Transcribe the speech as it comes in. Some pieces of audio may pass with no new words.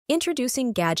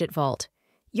Introducing Gadget Vault,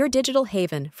 your digital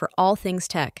haven for all things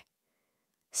tech.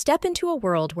 Step into a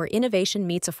world where innovation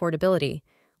meets affordability,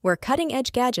 where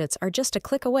cutting-edge gadgets are just a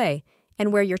click away,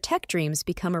 and where your tech dreams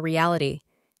become a reality.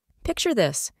 Picture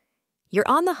this. You're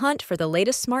on the hunt for the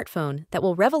latest smartphone that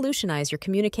will revolutionize your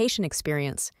communication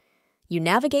experience. You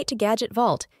navigate to Gadget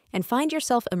Vault and find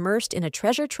yourself immersed in a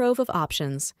treasure trove of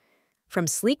options. From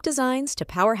sleek designs to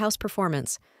powerhouse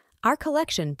performance, our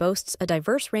collection boasts a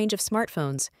diverse range of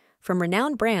smartphones, from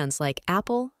renowned brands like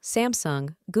Apple,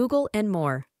 Samsung, Google, and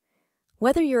more.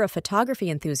 Whether you're a photography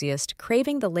enthusiast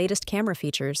craving the latest camera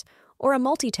features or a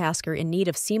multitasker in need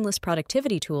of seamless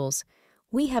productivity tools,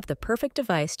 we have the perfect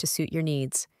device to suit your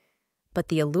needs. But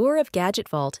the allure of Gadget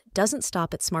Vault doesn't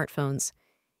stop at smartphones.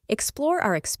 Explore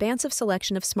our expansive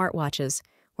selection of smartwatches,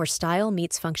 where style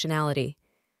meets functionality.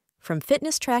 From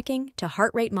fitness tracking to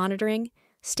heart rate monitoring,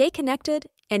 stay connected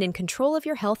and in control of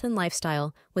your health and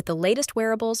lifestyle with the latest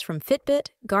wearables from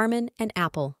Fitbit, Garmin, and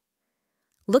Apple.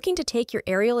 Looking to take your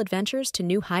aerial adventures to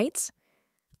new heights?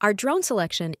 Our drone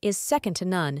selection is second to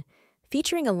none,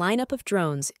 featuring a lineup of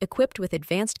drones equipped with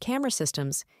advanced camera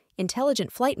systems,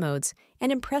 intelligent flight modes,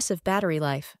 and impressive battery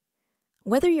life.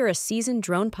 Whether you're a seasoned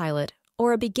drone pilot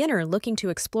or a beginner looking to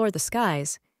explore the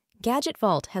skies, Gadget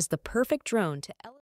Vault has the perfect drone to elevate